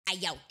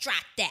Ayo, drop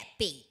that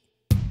beat.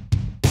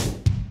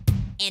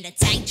 And the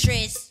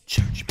dentures.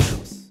 Church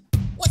mouse.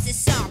 What's this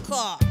song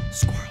called?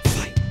 Squirrel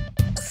Fight.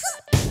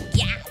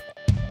 Yeah.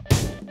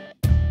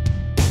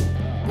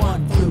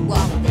 One flew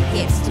over the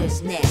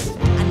hipster's nest.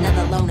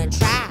 Another loner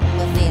tried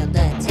but failed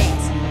the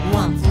test.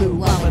 One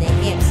flew over the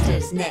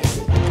hipster's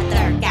nest. A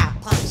third got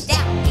punched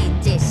out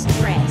in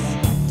distress.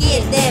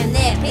 Give them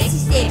their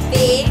Pixy Stix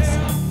fix.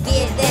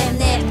 Give them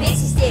their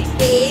Pixy Stix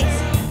fix.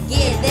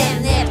 Give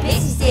them their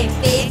Pixy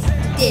Stix fix.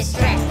 To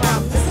distract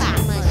from the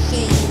slot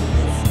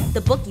machines.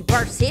 The bookie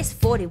burst his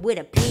 40 with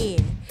a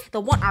pin. The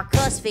one our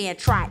cuss fan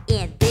tried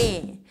and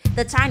then.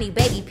 The tiny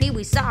baby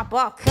Pee-wee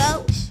softball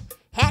coach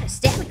had a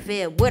stabbing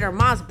fit with her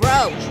mom's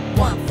broach.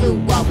 One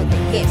flew over the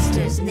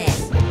hipster's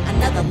nest.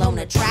 Another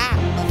loner tried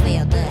but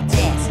failed the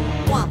test.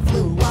 One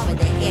flew over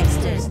the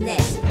hipster's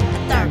nest.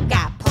 A third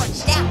got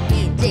punched out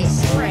in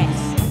distress.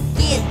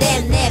 Give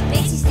them their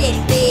Pixy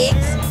Stix fix.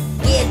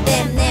 Give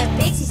them their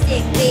Pixy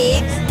Stix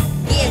fix.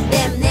 Give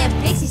them their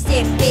Pixy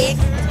Stix fix.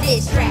 To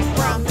distract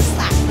from the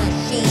slot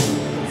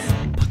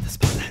machines. Put the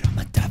spotlight on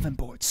the diving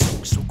board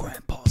soak so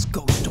grandpa's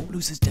ghost don't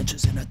lose his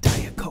dentures in a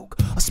Diet Coke.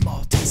 A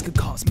small taste could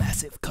cause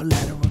massive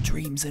collateral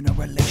dreams in a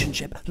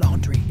relationship.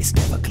 Laundry is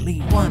never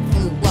clean. One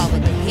flew over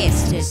the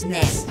hipster's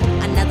nest.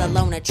 Another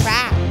loner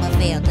tried but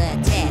failed the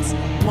test.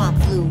 One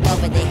flew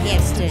over the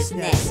hipster's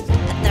nest.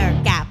 A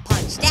third got